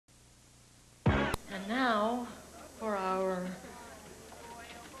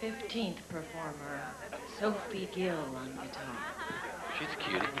15th performer, Sophie Gill on guitar. She's a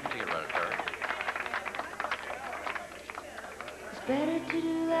cutie. You can run at her. It's better to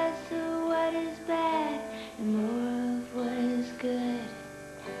do less of what is bad and more of what is good.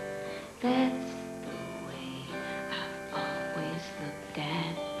 That's the way I've always looked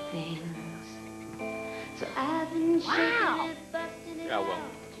at things. So I've been shaking it, busting it out,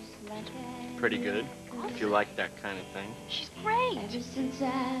 just like I Pretty good, if you like that kind of thing. She's great. Ever since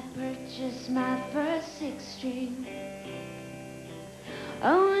I purchased my first 6-string.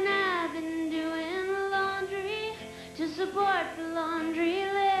 Oh, and I've been doing the laundry to support the laundry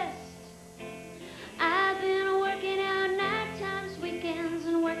list. I've been working out night times, weekends,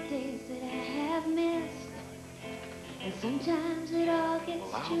 and work days that I have missed. And sometimes it all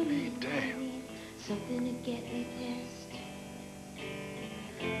gets to me. Damn. Something to get me pissed.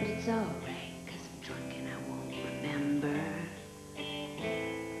 But it's alright, 'cause I'm drunk and I won't remember.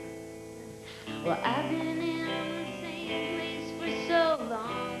 Well, I've been in the same place for so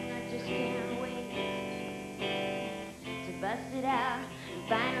long, I just can't wait to bust it out and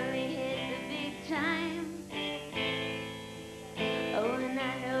finally hit the big time. Oh, and I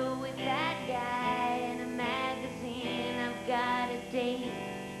know with that guy in a magazine, I've got a date.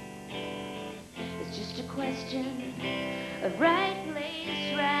 It's just a question of right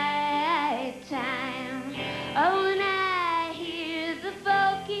place, right time. Oh, and I hear the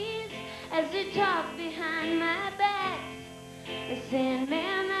folkies as they talk behind my back. They're saying,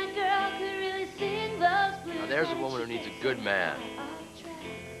 man, that girl could really sing those blues. Now there's a woman who needs a good man.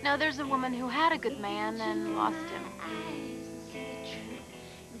 No, there's a woman who had a good man and lost him. Eyes see the truth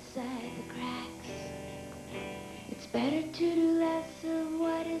inside the cracks. It's better to do less of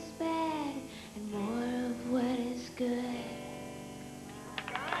what is bad and more of what is good.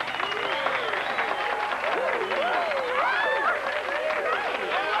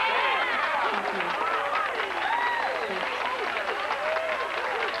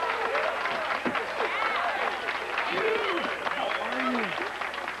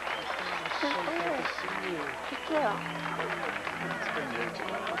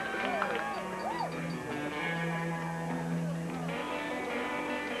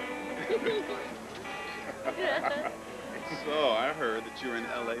 So, I heard that you're in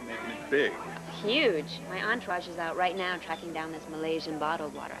L.A. making it big. Huge. My entourage is out right now tracking down this Malaysian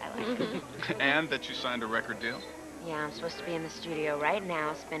bottled water I like. And that you signed a record deal? Yeah, I'm supposed to be in the studio right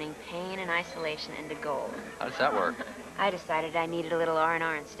now spinning pain and isolation into gold. How does that work? I decided I needed a little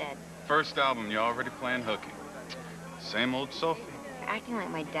R&R instead. First album, you're already playing hooky. Same old Sophie. You're acting like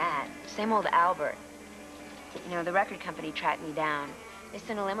my dad. Same old Albert. You know, the record company tracked me down. They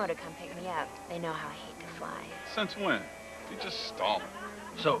sent a limo to come pick me up. They know how I hate to fly. Since when? You're just stalling.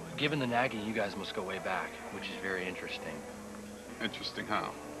 So, given the nagging, you guys must go way back, which is very interesting. Interesting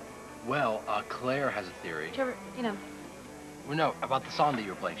how? Well, Claire has a theory. Trevor, you know. Well, no, about the song that you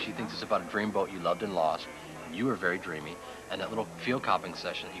were playing. She thinks it's about a dreamboat you loved and lost. You were very dreamy. And that little field copping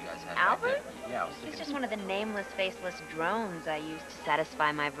session that you guys had Albert? back then. Yeah, I was thinking. He's just one of the nameless, faceless drones I used to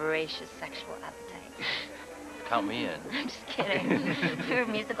satisfy my voracious sexual appetite. Count me in. I'm just kidding. We were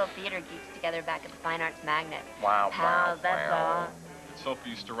musical theater geeks together back at the Fine Arts Magnet. Wow, Pals, that's all. Sophie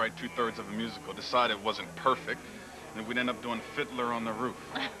used to write 2/3 of a musical, decided it wasn't perfect, and we'd end up doing Fiddler on the Roof.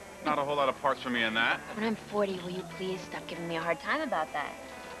 Not a whole lot of parts for me in that. When I'm 40, will you please stop giving me a hard time about that?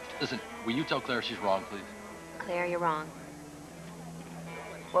 Listen, will you tell Claire she's wrong, please? Claire, you're wrong.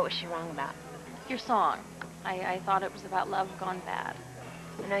 What was she wrong about? Your song. I thought it was about love gone bad.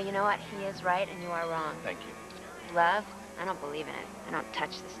 No, you know what? He is right and you are wrong. Thank you. Love? I don't believe in it. I don't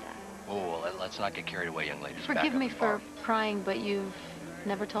touch the stuff. Oh, well, let's not get carried away, young ladies. Forgive me for prying, but you've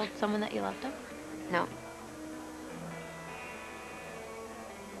never told someone that you loved them? No.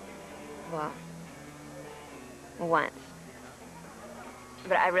 Well, once.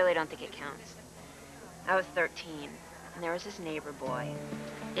 But I really don't think it counts. I was 13, and there was this neighbor boy.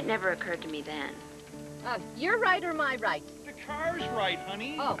 It never occurred to me then. You're right or my right? The car's right,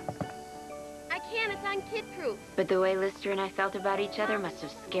 honey. Oh. I can't, it's on kid-proof. But the way Lister and I felt about each other must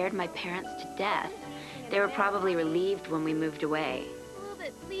have scared my parents to death. They were probably relieved when we moved away. A little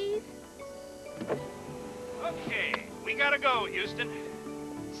bit, please. Okay, we gotta go, Houston.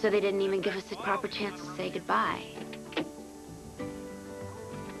 So they didn't even give us a proper chance to say goodbye.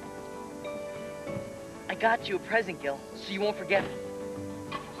 I got you a present, Gil, so you won't forget it.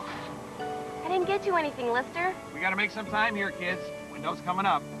 I didn't get you anything, Lister. We gotta make some time here, kids. Window's coming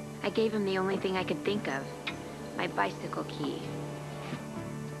up. I gave him the only thing I could think of, my bicycle key.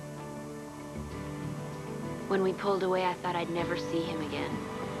 When we pulled away, I thought I'd never see him again.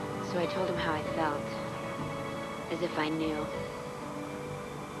 So I told him how I felt, as if I knew.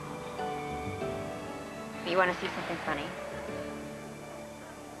 You want to see something funny?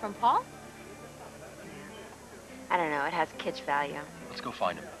 From Paul? I don't know. It has kitsch value. Let's go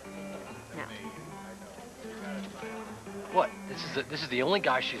find him. No. What? This is the only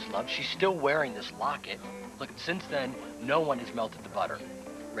guy she's loved. She's still wearing this locket. Look, since then, no one has melted the butter,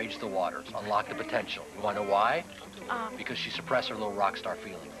 raged the waters, unlocked the potential. You want to know why? Because she suppressed her little rock star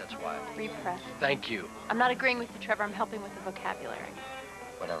feelings. That's why. Repressed. Thank you. I'm not agreeing with you, Trevor. I'm helping with the vocabulary.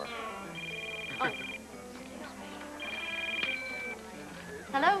 Whatever. Oh.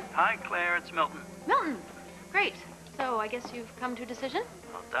 Hello? Hi, Claire. It's Milton. Milton. Great. So I guess you've come to a decision?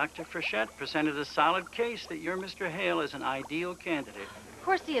 Well, Dr. Frechette presented a solid case that your Mr. Hale is an ideal candidate. Of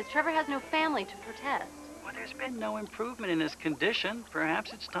course he is. Trevor has no family to protest. Well, there's been no improvement in his condition.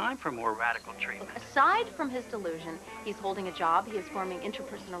 Perhaps it's time for more radical treatment. Look, aside from his delusion, he's holding a job, he is forming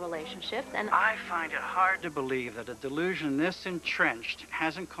interpersonal relationships, and I find it hard to believe that a delusion this entrenched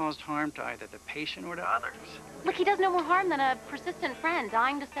hasn't caused harm to either the patient or to others. Look, he does no more harm than a persistent friend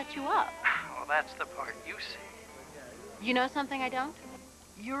dying to set you up. Well, that's the part you see. You know something I don't?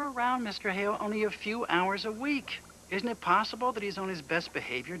 You're around Mr. Hale only a few hours a week. Isn't it possible that he's on his best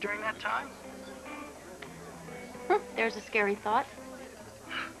behavior during that time? There's a scary thought.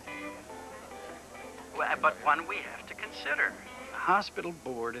 Well, but one we have to consider. The hospital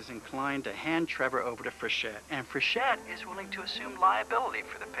board is inclined to hand Trevor over to Frechette, and Frechette is willing to assume liability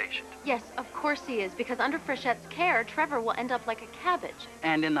for the patient. Yes, of course he is, because under Frechette's care, Trevor will end up like a cabbage.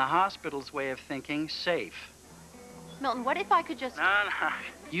 And in the hospital's way of thinking, safe. Milton, what if I could just... No.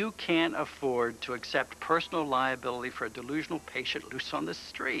 You can't afford to accept personal liability for a delusional patient loose on the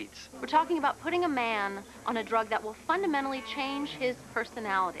streets. We're talking about putting a man on a drug that will fundamentally change his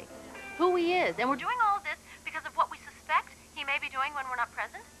personality, who he is. And we're doing all of this because of what we suspect he may be doing when we're not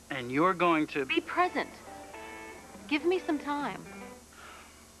present. And you're going to... Be present. Give me some time.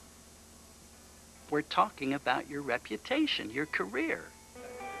 We're talking about your reputation, your career.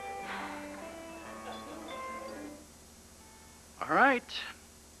 All right.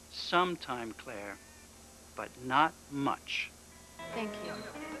 Sometime, Claire, but not much. Thank you.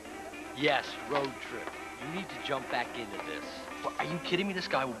 Yes, road trip. You need to jump back into this. Well, are you kidding me? This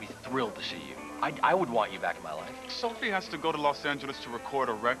guy would be thrilled to see you. I would want you back in my life. Sophie has to go to Los Angeles to record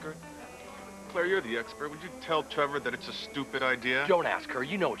a record. Claire, you're the expert. Would you tell Trevor that it's a stupid idea? Don't ask her.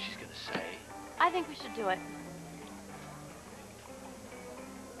 You know what she's going to say. I think we should do it.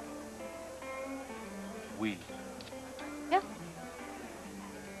 We. Yeah.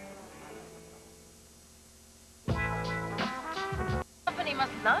 Company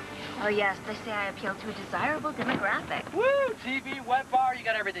must love you. Oh, yes. They say I appeal to a desirable demographic. Woo! TV, wet bar, you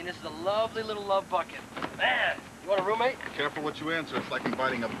got everything. This is a lovely little love bucket. Man, you want a roommate? Careful what you answer. It's like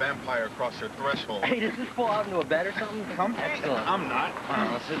inviting a vampire across your threshold. Hey, does this fall out into a bed or something? Excellent. I'm not.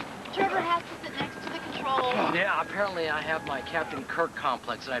 Listen. Trevor has to sit next to the controls. Yeah, apparently I have my Captain Kirk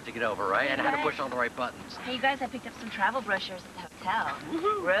complex that I have to get over, right? And I had to push all the right buttons. Hey, you guys, I picked up some travel brochures at the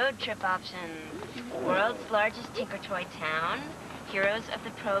hotel. Road trip options. World's largest Tinker Toy town. Heroes of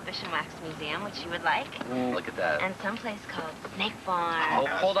the Prohibition Wax Museum, which you would like. Look at that. And someplace called Snake Farm. Oh,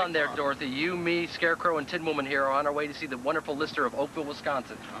 hold on there, Dorothy. You, me, Scarecrow, and Tin Woman here are on our way to see the wonderful Lister of Oakville,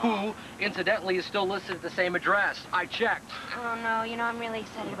 Wisconsin, who, incidentally, is still listed at the same address. I checked. Oh, no, you know, I'm really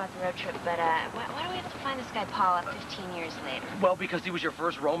excited about the road trip, but why do we have to find this guy Paul up 15 years later? Well, because he was your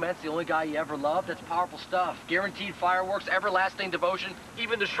first romance, the only guy you ever loved. That's powerful stuff. Guaranteed fireworks, everlasting devotion.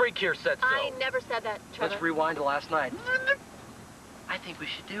 Even the Shriek here said so. I never said that, Trevor. Let's rewind to last night. I think we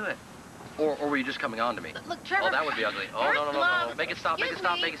should do it. Or were you just coming on to me? Look, Trevor. Oh, that would be ugly. Oh, no. Make it stop, make it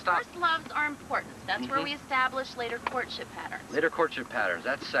stop, make it stop. First loves are important. That's where we establish later courtship patterns. Later courtship patterns.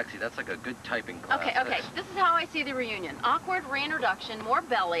 That's sexy. That's like a good typing class. Okay. This is how I see the reunion. Awkward reintroduction, more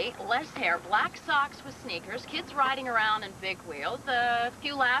belly, less hair, black socks with sneakers, kids riding around in big wheels, a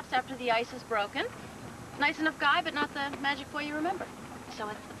few laughs after the ice is broken. Nice enough guy, but not the magic boy you remember. So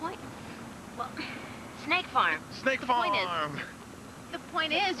what's the point? Well, Snake Farm. Snake Farm. The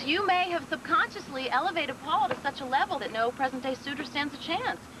point is, you may have subconsciously elevated Paul to such a level that no present-day suitor stands a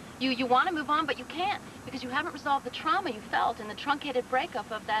chance. You want to move on, but you can't, because you haven't resolved the trauma you felt in the truncated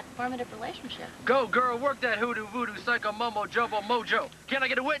breakup of that formative relationship. Go, girl, work that hoodoo, voodoo, psycho, mumbo, jumbo, mojo. Can I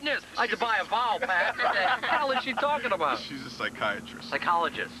get a witness? I could buy a vowel pack. What the hell is she talking about? She's a psychiatrist.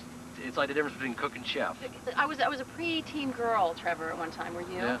 Psychologist. It's like the difference between cook and chef. I was a pre-teen girl, Trevor, at one time, were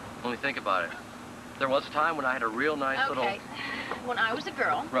you? Yeah, only think about it. There was a time when I had a real nice little... Okay. When I was a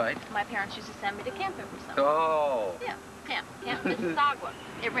girl, right, my parents used to send me to camp every summer. Oh. Yeah, Camp Mississauga.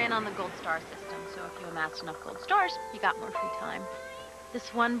 It ran on the Gold Star system, so if you amassed enough gold stars, you got more free time.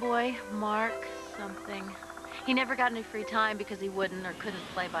 This one boy, Mark something, he never got any free time because he wouldn't or couldn't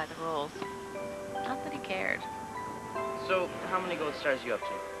play by the rules. Not Not that he cared. So, how many gold stars you up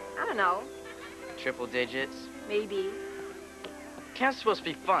to? I don't know. Triple digits? Maybe. Camp's supposed to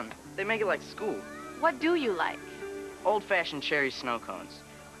be fun. They make it like school. What do you like? Old-fashioned cherry snow cones.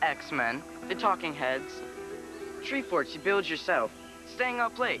 X-Men. The talking heads. Tree forts you build yourself. Staying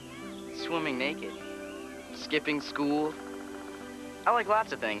up late. Swimming naked. Skipping school. I like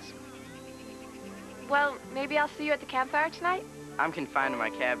lots of things. Well, maybe I'll see you at the campfire tonight? I'm confined to my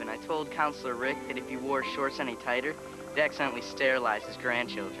cabin. I told Counselor Rick that if he wore shorts any tighter, he'd accidentally sterilize his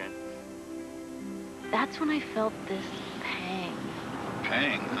grandchildren. That's when I felt this pang.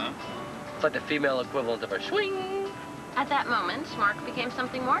 Pang, huh? It's like the female equivalent of a swing. At that moment, Mark became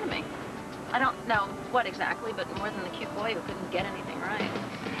something more to me. I don't know what exactly, but more than the cute boy who couldn't get anything right.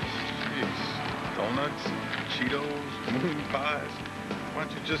 Jeez. Donuts, Cheetos, moon pies. Why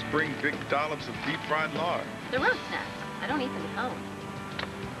don't you just bring big dollops of deep-fried lard? The road snacks. I don't eat them at home.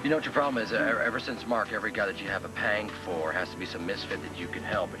 You know what your problem is? Ever since Mark, every guy that you have a pang for has to be some misfit that you can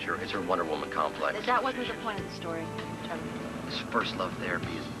help. It's your Wonder Woman complex. That wasn't the point of the story, Trevor. This first love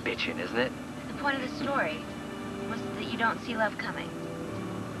therapy is bitching, isn't it? The point of the story was that you don't see love coming.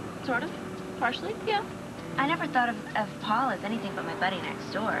 Sort of. Partially, yeah. I never thought of Paul as anything but my buddy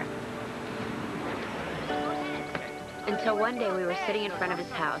next door. Until one day we were sitting in front of his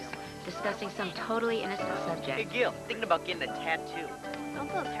house, discussing some totally innocent subject. Hey, Gil, thinking about getting a tattoo. Don't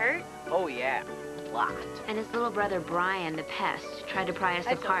those hurt? Oh, yeah. A lot. And his little brother Brian, the pest, tried to pry us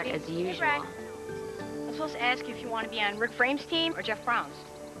Hi, apart Sophie. as Hey, usual. Brad. I'm supposed to ask you if you want to be on Rick Frame's team or Jeff Brown's.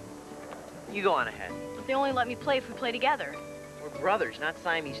 You go on ahead. But they only let me play if we play together. We're brothers, not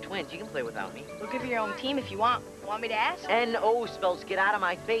Siamese twins. You can play without me. We'll give you your own team if you want. Want me to ask? N-O spells get out of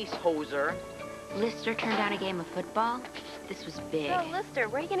my face, hoser. Lister turned down a game of football. This was big. So, Lister,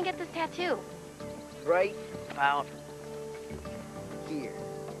 where are you going to get this tattoo? Right about here.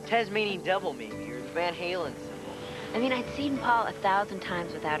 Tasmanian devil, maybe, or the Van Halen symbol. I mean, I'd seen Paul 1,000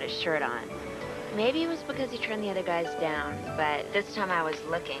 times without his shirt on. Maybe it was because he turned the other guys down, but this time I was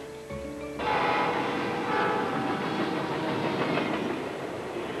looking.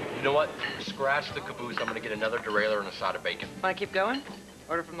 You know what? Scratch the caboose. I'm gonna get another derailleur and a side of bacon. Want to keep going?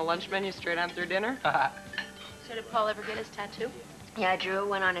 Order from the lunch menu straight on through dinner? So did Paul ever get his tattoo? Yeah, I drew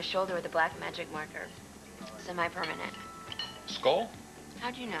one on his shoulder with a black magic marker. Semi-permanent. Skull?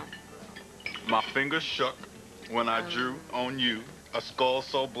 How'd you know? My fingers shook when I drew on you a skull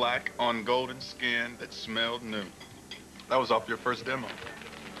so black on golden skin that smelled new. That was off your first demo.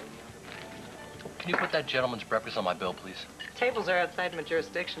 Can you put that gentleman's breakfast on my bill, please? Tables are outside my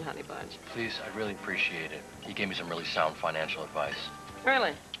jurisdiction, honey bunch. Please, I'd really appreciate it. He gave me some really sound financial advice.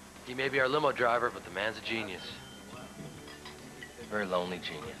 Really? He may be our limo driver, but the man's a genius. A very lonely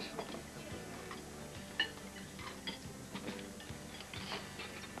genius.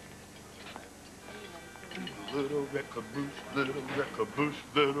 Little red caboose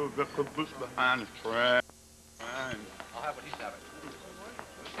behind the track. I'll have what he's having.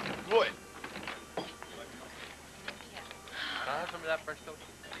 Boy. Can I have some of that French toast?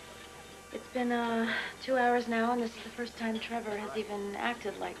 It's been 2 hours now, and this is the first time Trevor has even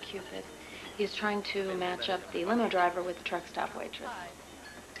acted like Cupid. He's trying to match up the limo driver with the truck stop waitress.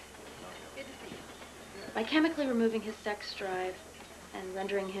 By chemically removing his sex drive and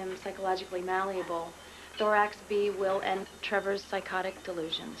rendering him psychologically malleable, Thorax B will end Trevor's psychotic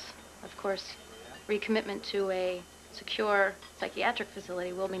delusions. Of course, recommitment to a secure psychiatric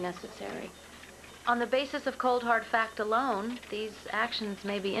facility will be necessary. On the basis of cold hard fact alone, these actions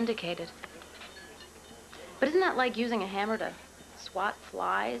may be indicated. But isn't that like using a hammer to swat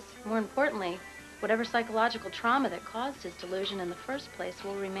flies? More importantly, whatever psychological trauma that caused his delusion in the first place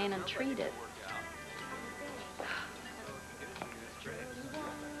will remain untreated.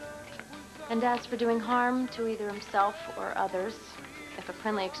 And as for doing harm to either himself or others, if a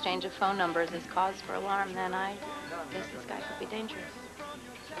friendly exchange of phone numbers is cause for alarm, then I guess this guy could be dangerous.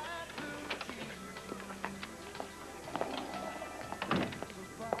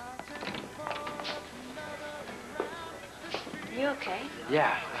 Are you okay?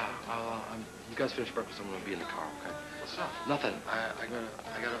 Yeah. You guys finish breakfast. I'm gonna be in the car. Okay. What's up? Nothing.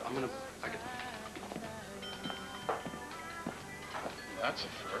 That's a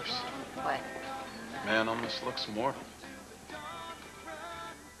first. What? Man almost looks mortal.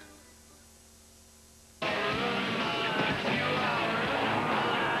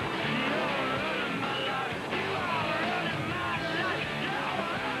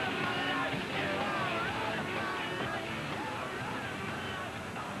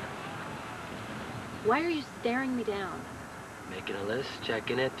 Why are you staring me down? Making a list,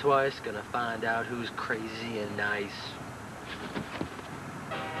 checking it twice, gonna find out who's crazy and nice.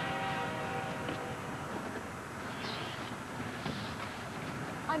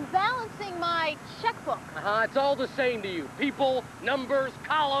 my checkbook. It's all the same to you. People, numbers,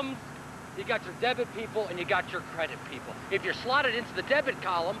 columns. You got your debit people and you got your credit people. If you're slotted into the debit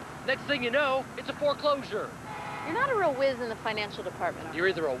column, next thing you know, it's a foreclosure. You're not a real whiz in the financial department, are you? You're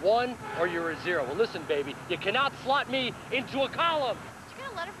either a 1 or you're a 0. Well, listen, baby, you cannot slot me into a column. Did you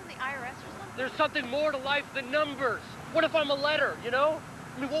get a letter from the IRS or something? There's something more to life than numbers. What if I'm a letter, you know?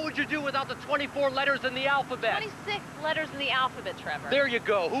 I mean, what would you do without the 24 letters in the alphabet? 26 letters in the alphabet, Trevor. There you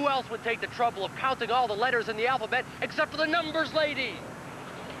go. Who else would take the trouble of counting all the letters in the alphabet except for the numbers lady?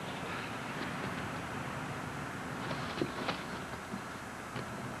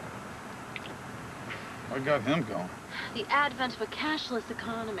 I got him going. The advent of a cashless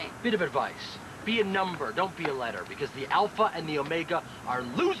economy. Bit of advice. Be a number, don't be a letter, because the alpha and the omega are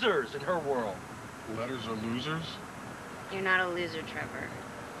losers in her world. Letters are losers? You're not a loser, Trevor.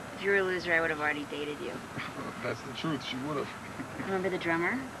 If you were a loser, I would have already dated you. That's the truth. She would have. Remember the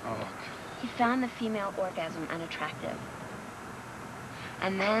drummer? Oh, okay. He found the female orgasm unattractive.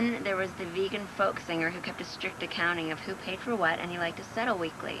 And then there was the vegan folk singer who kept a strict accounting of who paid for what, and he liked to settle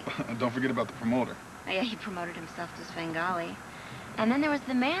weekly. Don't forget about the promoter. Oh, yeah, he promoted himself to Svengali. And then there was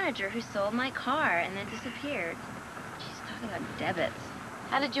the manager who sold my car and then disappeared. She's talking about debits.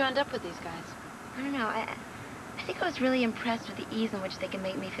 How did you end up with these guys? I don't know. I think I was really impressed with the ease in which they can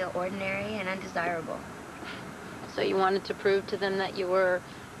make me feel ordinary and undesirable. So you wanted to prove to them that you were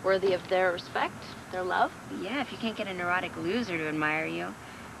worthy of their respect, their love? Yeah, if you can't get a neurotic loser to admire you,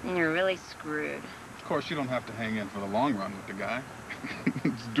 then you're really screwed. Of course, you don't have to hang in for the long run with the guy.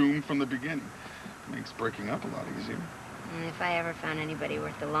 It's doomed from the beginning. Makes breaking up a lot easier. And if I ever found anybody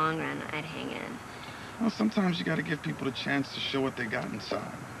worth the long run, I'd hang in. Well, sometimes you gotta give people a chance to show what they got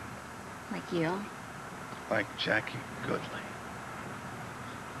inside. Like you? Like Jackie Goodley.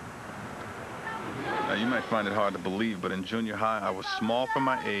 Now, you might find it hard to believe, but in junior high, I was small for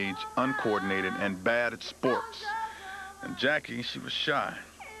my age, uncoordinated, and bad at sports. And Jackie, she was shy.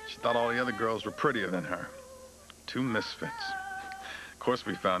 She thought all the other girls were prettier than her. Two misfits. Of course,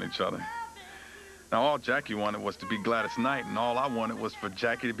 we found each other. Now, all Jackie wanted was to be Gladys Knight, and all I wanted was for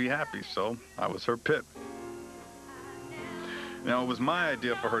Jackie to be happy, so I was her pit. Now, it was my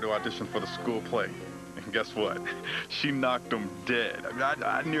idea for her to audition for the school play. And guess what? She knocked them dead. I mean,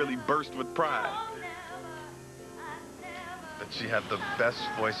 I nearly burst with pride. That she had the best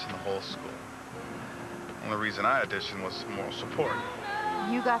voice in the whole school. The only reason I auditioned was moral support.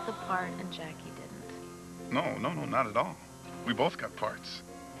 You got the part and Jackie didn't. No, not at all. We both got parts.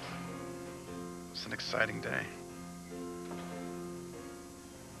 It was an exciting day.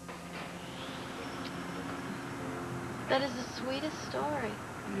 That is the sweetest story.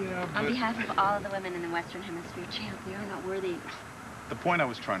 Yeah, but... On behalf of all of the women in the Western Hemisphere, champ, we are not worthy. The point I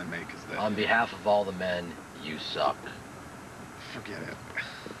was trying to make is that... On behalf of all the men, you suck. Forget it.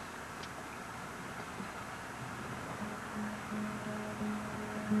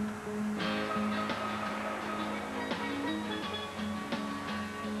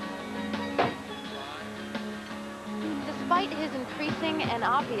 Despite his increasing and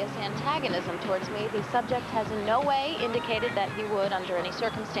obvious antagonism towards me, the subject has in no way indicated that he would, under any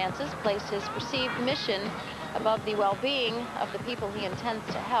circumstances, place his perceived mission above the well-being of the people he intends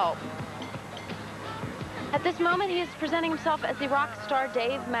to help. At this moment, he is presenting himself as the rock star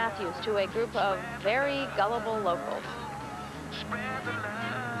Dave Matthews to a group of very gullible locals.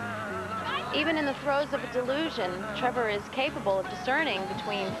 Even in the throes of a delusion, Trevor is capable of discerning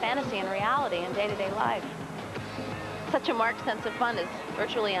between fantasy and reality in day-to-day life. Such a marked sense of fun is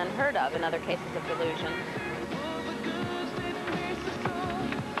virtually unheard of in other cases of delusion.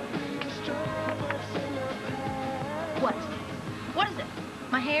 What? What is it?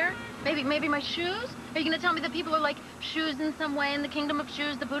 My hair? Maybe my shoes? Are you going to tell me that people are like shoes in some way in the kingdom of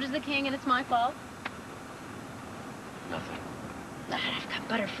shoes, the Buddha's the king, and it's my fault? Nothing. I've got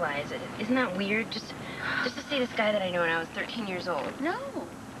butterflies. Isn't that weird? Just to see this guy that I knew when I was 13 years old. No.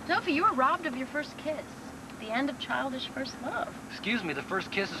 Sophie, you were robbed of your first kiss. The end of childish first love. Excuse me, the first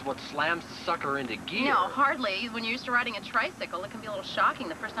kiss is what slams the sucker into gear. No, hardly. When you're used to riding a tricycle, it can be a little shocking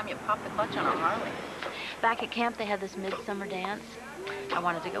the first time you pop the clutch on a Harley. Back at camp, they had this midsummer dance. I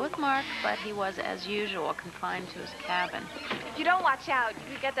wanted to go with Mark, but he was, as usual, confined to his cabin. If you don't watch out,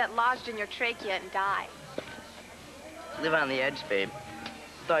 you could get that lodged in your trachea and die. Live on the edge, babe.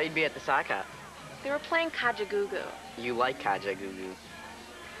 Thought you'd be at the sock hop. They were playing Kajagoogoo. You like Kajagoogoo.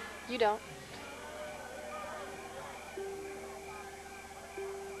 You don't.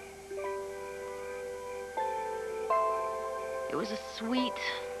 It was a sweet,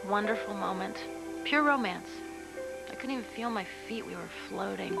 wonderful moment. Pure romance. I couldn't even feel my feet. We were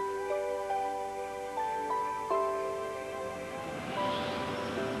floating.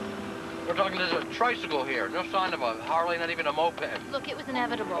 We're talking, there's a tricycle here. No sign of a Harley, not even a moped. Look, it was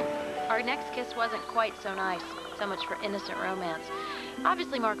inevitable. Our next kiss wasn't quite so nice. So much for innocent romance.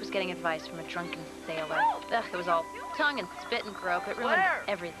 Obviously, Mark was getting advice from a drunken sailor. Ugh, it was all tongue and spit and grope. It ruined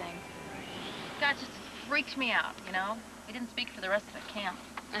everything. God, just freaked me out, you know? He didn't speak for the rest of the camp.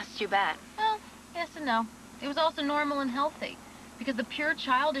 That's too bad. Well, yes and no. It was also normal and healthy. Because the pure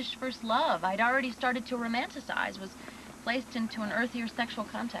childish first love I'd already started to romanticize was placed into an earthier sexual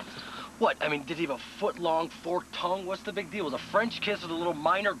context. What? I mean, did he have a foot-long forked tongue? What's the big deal? It was a French kiss with a little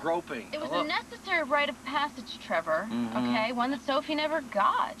minor groping. It was a necessary rite of passage, Trevor. Okay? One that Sophie never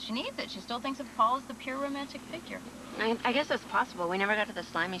got. She needs it. She still thinks of Paul as the pure romantic figure. I guess that's possible. We never got to the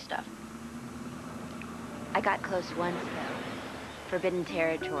slimy stuff. I got close once, though. Forbidden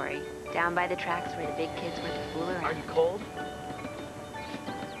territory. Down by the tracks where the big kids went to fool around. Are you cold?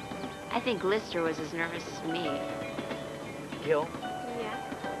 I think Lister was as nervous as me. Gil, Yeah?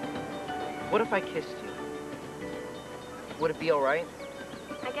 what if I kissed you? Would it be all right?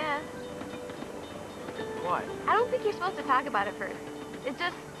 I guess. Why? I don't think you're supposed to talk about it first. It's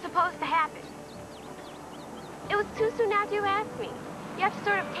just supposed to happen. It was too soon after you asked me. You have to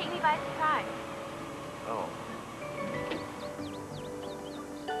sort of take me by surprise. Oh.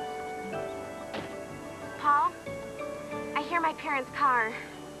 Paul, I hear my parents' car.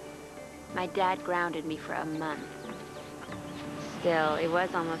 My dad grounded me for a month. Still, it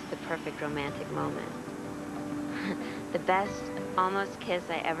was almost the perfect romantic moment. The best almost kiss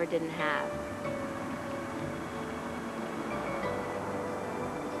I ever didn't have.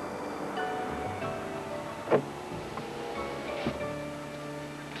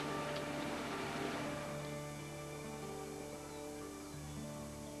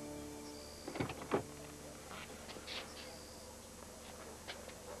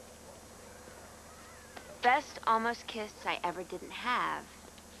 Best almost kiss I ever didn't have.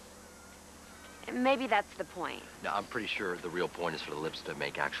 Maybe that's the point. Now, I'm pretty sure the real point is for the lips to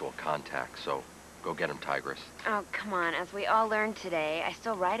make actual contact, so go get him, Tigress. Oh, come on. As we all learned today, I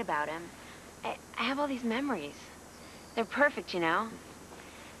still write about him. I have all these memories. They're perfect, you know?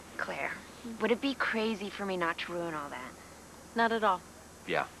 Claire, would it be crazy for me not to ruin all that? Not at all.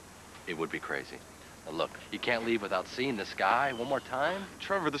 Yeah, it would be crazy. Now, look, you can't leave without seeing this guy one more time.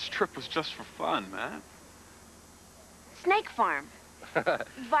 Trevor, this trip was just for fun, man. Snake farm.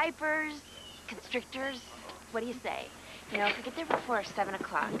 Vipers, constrictors. What do you say? You know, if we get there before 7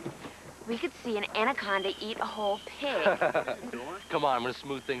 o'clock, we could see an anaconda eat a whole pig. Come on, I'm gonna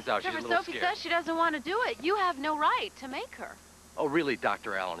smooth things out. Trevor, She's a little Sophie scared. says she doesn't want to do it. You have no right to make her. Oh, really,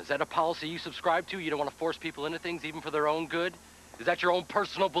 Dr. Allen? Is that a policy you subscribe to? You don't want to force people into things even for their own good? Is that your own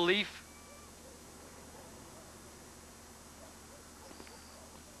personal belief?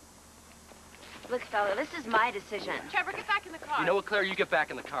 Look, fella, this is my decision. Trevor, get back in the car. You know what, Claire? You get back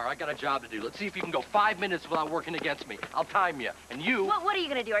in the car. I got a job to do. Let's see if you can go 5 minutes without working against me. I'll time you. And you... What are you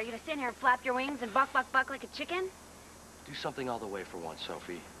gonna do? Are you gonna stand here and flap your wings and buck, buck, buck like a chicken? Do something all the way for once,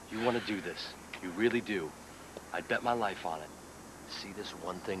 Sophie. You want to do this. You really do. I'd bet my life on it. See this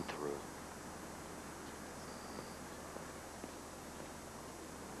one thing through.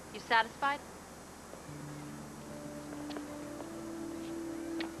 You satisfied?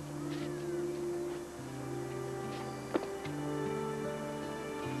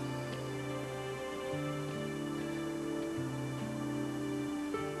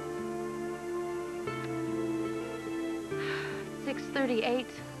 .38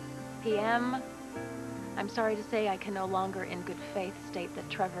 p.m. I'm sorry to say I can no longer in good faith state that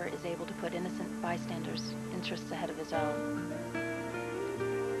Trevor is able to put innocent bystanders' interests ahead of his own.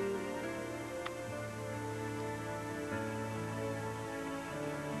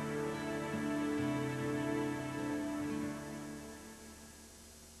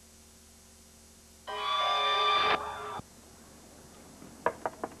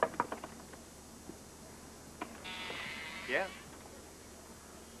 Yeah.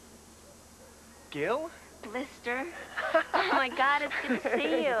 Gil? Lister. Oh my God, it's good to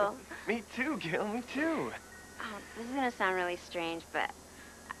see you. Me too, Gil, me too. Oh, this is gonna sound really strange, but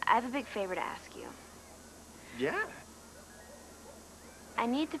I have a big favor to ask you. Yeah? I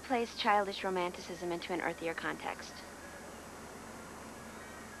need to place childish romanticism into an earthier context.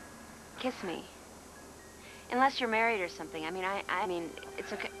 Kiss me. Unless you're married or something. I mean,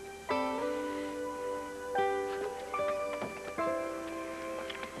 it's okay.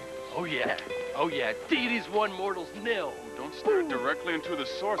 Oh, yeah. Oh, yeah. Deity's one, mortal's nil. Don't stare directly into the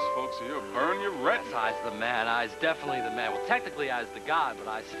source, folks, or you'll burn your retina. I's the man. I's definitely the man. Well, technically, I's the god, but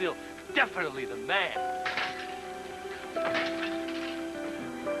I's still definitely the man.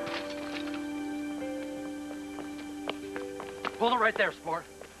 Hold it right there, sport.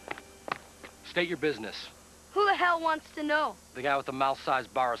 State your business. Who the hell wants to know? The guy with the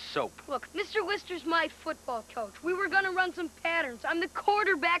mouth-sized bar of soap. Look, Mr. Wister's my football coach. We were gonna run some patterns. I'm the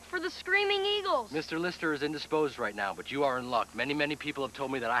quarterback for the Screaming Eagles. Mr. Lister is indisposed right now, but you are in luck. Many, many people have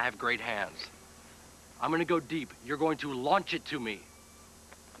told me that I have great hands. I'm gonna go deep. You're going to launch it to me.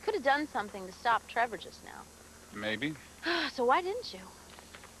 You could have done something to stop Trevor just now. Maybe. So why didn't you?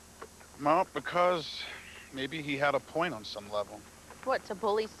 Well, because maybe he had a point on some level. What, to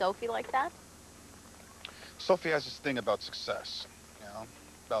bully Sophie like that? Sophie has this thing about success, you know,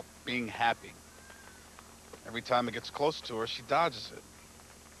 about being happy. Every time it gets close to her, she dodges it.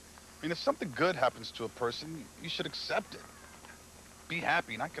 I mean, if something good happens to a person, you should accept it. Be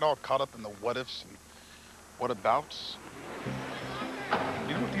happy, not get all caught up in the what-ifs and what-abouts.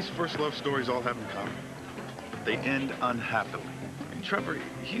 You know what these first love stories all have in common? They end unhappily. And Trevor,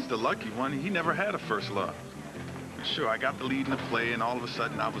 he's the lucky one. He never had a first love. Sure, I got the lead in the play, and all of a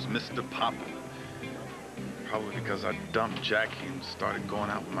sudden I was Mr. Pop. Probably because I dumped Jackie and started going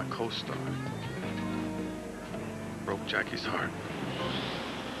out with my co-star. Broke Jackie's heart.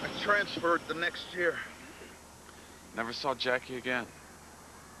 I transferred the next year. Never saw Jackie again.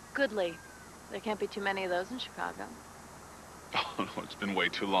 Goodly. There can't be too many of those in Chicago. Oh, no, it's been way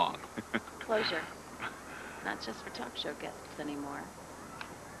too long. Closure. Not just for talk show guests anymore.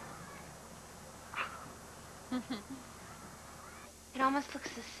 It almost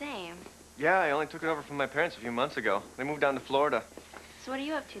looks the same. Yeah, I only took it over from my parents a few months ago. They moved down to Florida. So what are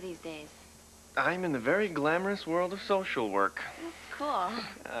you up to these days? I'm in the very glamorous world of social work. That's cool.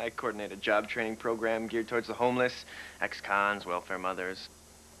 I coordinate a job training program geared towards the homeless, ex-cons, welfare mothers,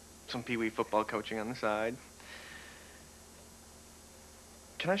 some pee-wee football coaching on the side.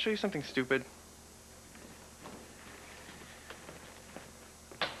 Can I show you something stupid?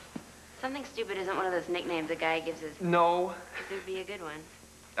 Something stupid isn't one of those nicknames a guy gives his... No. This would be a good one.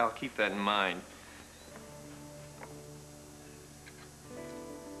 I'll keep that in mind.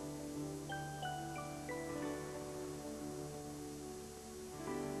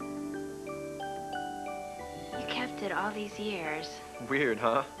 You kept it all these years. Weird,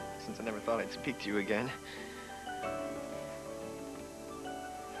 huh? Since I never thought I'd speak to you again.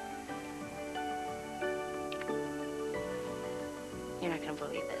 You're not gonna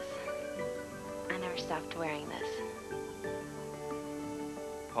believe this. I never stopped wearing this.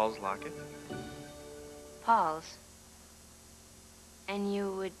 Paul's locket? Paul's. And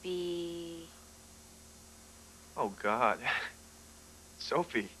you would be... Oh, God.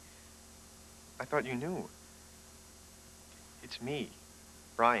 Sophie. I thought you knew. It's me,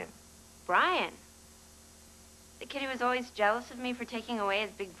 Brian. Brian? The kid who was always jealous of me for taking away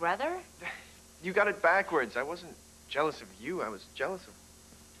his big brother? You got it backwards. I wasn't jealous of you. I was jealous of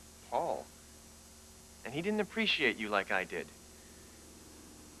Paul. And he didn't appreciate you like I did.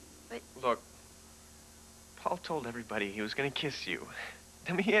 But... Look, Paul told everybody he was going to kiss you.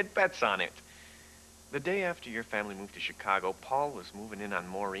 I mean, he had bets on it. The day after your family moved to Chicago, Paul was moving in on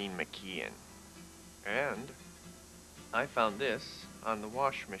Maureen McKeon. And I found this on the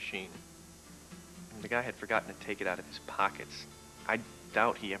wash machine. And the guy had forgotten to take it out of his pockets. I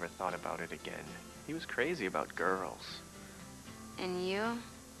doubt he ever thought about it again. He was crazy about girls. And you?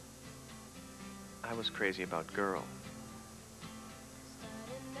 I was crazy about girl.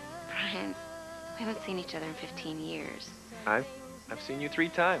 Brian, we haven't seen each other in 15 years. I've seen you 3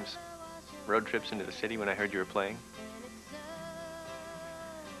 times. Road trips into the city when I heard you were playing.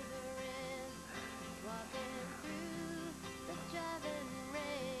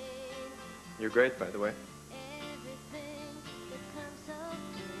 You're great, by the way.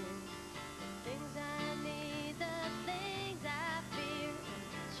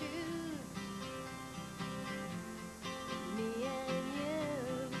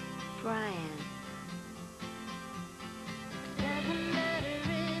 Brian.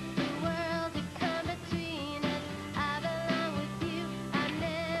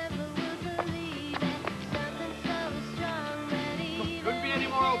 Couldn't be any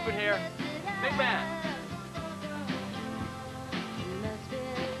more open here. Big man.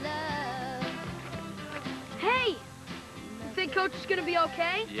 Hey! You think Coach is gonna be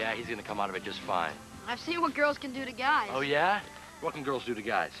okay? Yeah, he's gonna come out of it just fine. I've seen what girls can do to guys. Oh, yeah? What can girls do to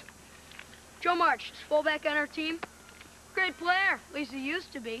guys? Joe March, fullback on our team. Great player, at least he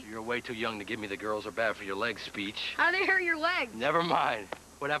used to be. You're way too young to give me the girls are bad for your legs speech. How they hurt your legs? Never mind.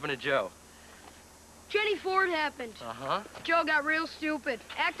 What happened to Joe? Jenny Ford happened. Uh-huh. Joe got real stupid.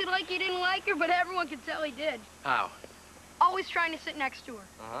 Acted like he didn't like her, but everyone could tell he did. How? Always trying to sit next to her.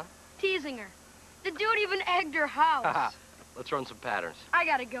 Uh-huh. Teasing her. The dude even egged her house. Let's run some patterns. I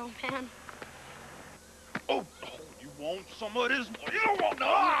gotta go, man. Oh, you want some of this? You don't want no.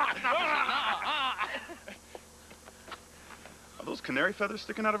 Are those canary feathers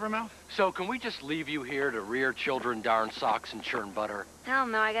sticking out of her mouth? So can we just leave you here to rear children, darn socks, and churn butter? Hell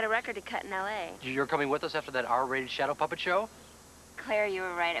no, I got a record to cut in L.A. You're coming with us after that R-rated shadow puppet show? Claire, you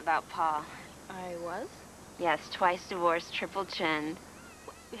were right about Paul. I was? Yes, twice divorced, triple chinned.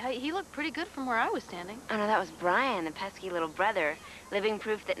 He looked pretty good from where I was standing. Oh, no, that was Brian, the pesky little brother. Living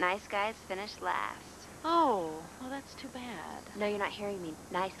proof that nice guys finish last. Oh, well, that's too bad. No, you're not hearing me.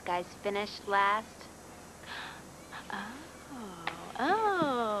 Nice guys finish last.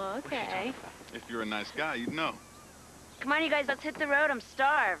 Oh, okay. If you're a nice guy, you'd know. Come on, you guys, let's hit the road. I'm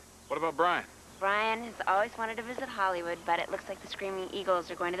starved. What about Brian? Brian has always wanted to visit Hollywood, but it looks like the Screaming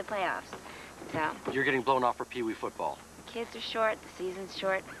Eagles are going to the playoffs. So, You're getting blown off for Pee Wee football. the kids are short, the season's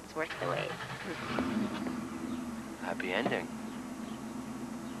short. It's worth the wait. Happy ending.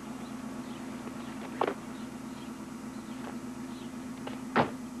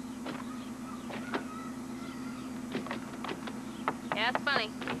 Yeah, it's funny.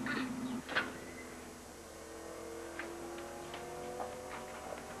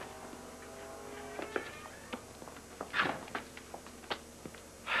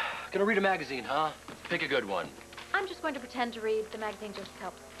 Gonna read a magazine, huh? Pick a good one. I'm just going to pretend to read. The magazine just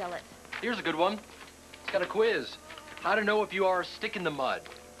helps sell it. Here's a good one. It's got a quiz. How to know if you are a stick in the mud.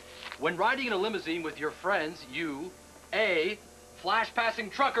 When riding in a limousine with your friends, you, A, flash passing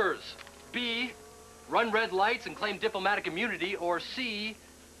truckers, B, run red lights and claim diplomatic immunity, or C,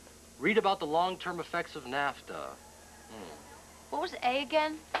 read about the long-term effects of NAFTA. What was A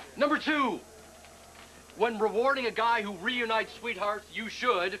again? Number 2, when rewarding a guy who reunites sweethearts, you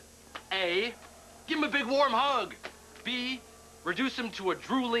should, A, give him a big warm hug, B, reduce him to a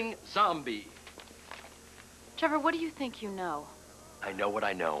drooling zombie. Trevor, what do you think you know? I know what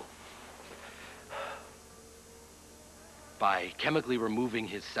I know. By chemically removing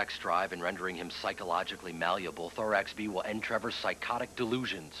his sex drive and rendering him psychologically malleable, Thorax B will end Trevor's psychotic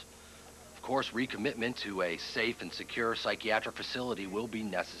delusions. Of course, recommitment to a safe and secure psychiatric facility will be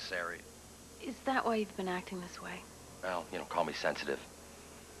necessary. Is that why you've been acting this way? Well, call me sensitive.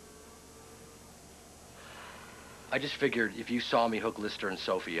 I just figured if you saw me hook Lister and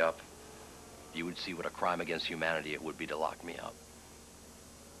Sophie up, you would see what a crime against humanity it would be to lock me up.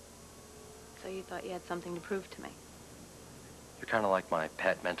 So you thought you had something to prove to me? You're kind of like my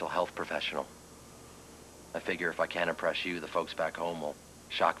pet mental health professional. I figure if I can't impress you, the folks back home will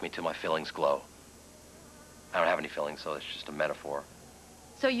shock me till my feelings glow. I don't have any feelings, so it's just a metaphor.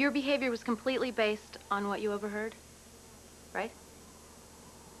 So your behavior was completely based on what you overheard, right?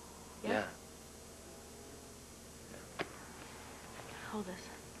 Yeah. Hold this.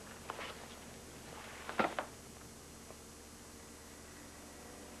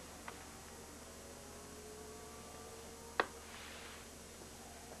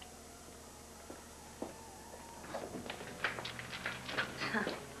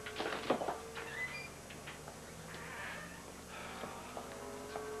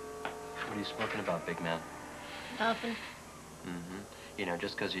 What are you smoking about, big man? Nothing.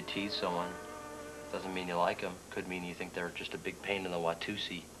 Just because you tease someone doesn't mean you like them. Could mean you think they're just a big pain in the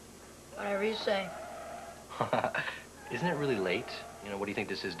Watusi. Whatever you say. Isn't it really late? What do you think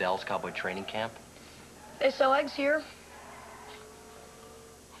this is, Dallas Cowboy training camp? They sell eggs here.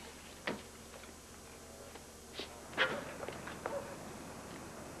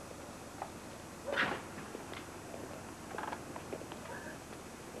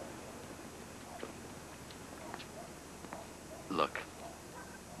 Look,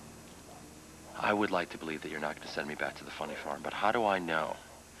 I would like to believe that you're not going to send me back to the funny farm, but how do I know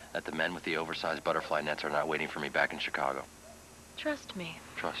that the men with the oversized butterfly nets are not waiting for me back in Chicago? Trust me.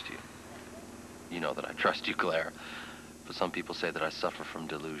 Trust you. You know that I trust you, Claire. But some people say that I suffer from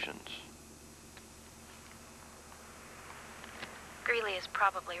delusions. Greeley is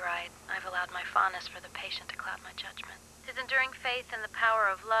probably right. I've allowed my fondness for the patient to cloud my judgment. His enduring faith in the power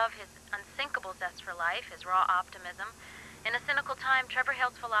of love, his unsinkable zest for life, his raw optimism. In a cynical time, Trevor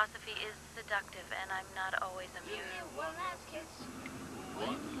Hale's philosophy is seductive, and I'm not always amused. One last kiss.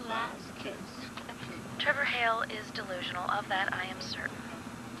 One last kiss. Trevor Hale is delusional. Of that, I am certain.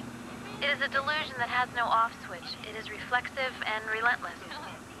 It is a delusion that has no off switch. It is reflexive and relentless.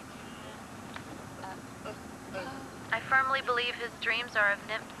 I firmly believe his dreams are of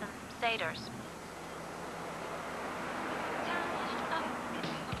nymphs and satyrs.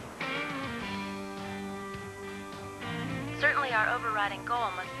 Certainly our overriding goal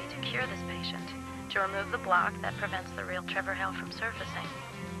must be to cure this patient, to remove the block that prevents the real Trevor Hale from surfacing.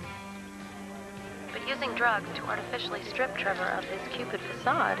 But using drugs to artificially strip Trevor of his Cupid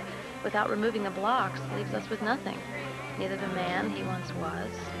facade without removing the blocks leaves us with nothing. Neither the man he once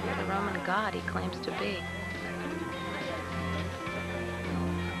was, nor the Roman god he claims to be.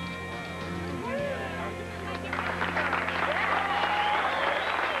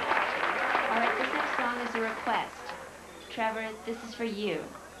 All right, this next song is a request. Trevor, this is for you.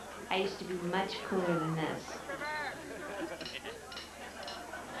 I used to be much cooler than this.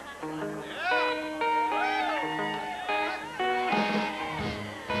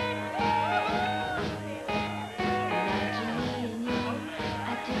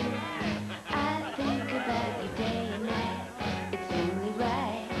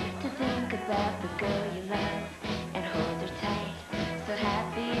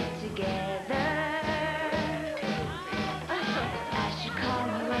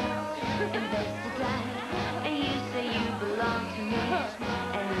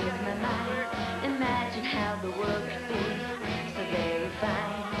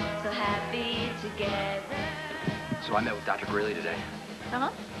 So I met with Dr. Greeley today. Uh-huh.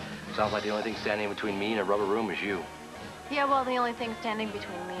 Sounds like the only thing standing between me and a rubber room is you. Yeah, well, the only thing standing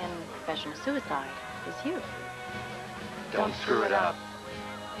between me and professional suicide is you. Don't screw it up.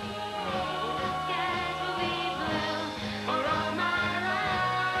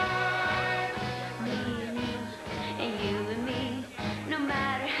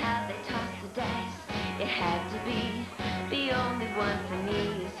 It had to be the only one for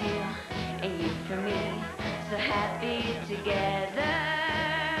me is you, and you for me, so happy together.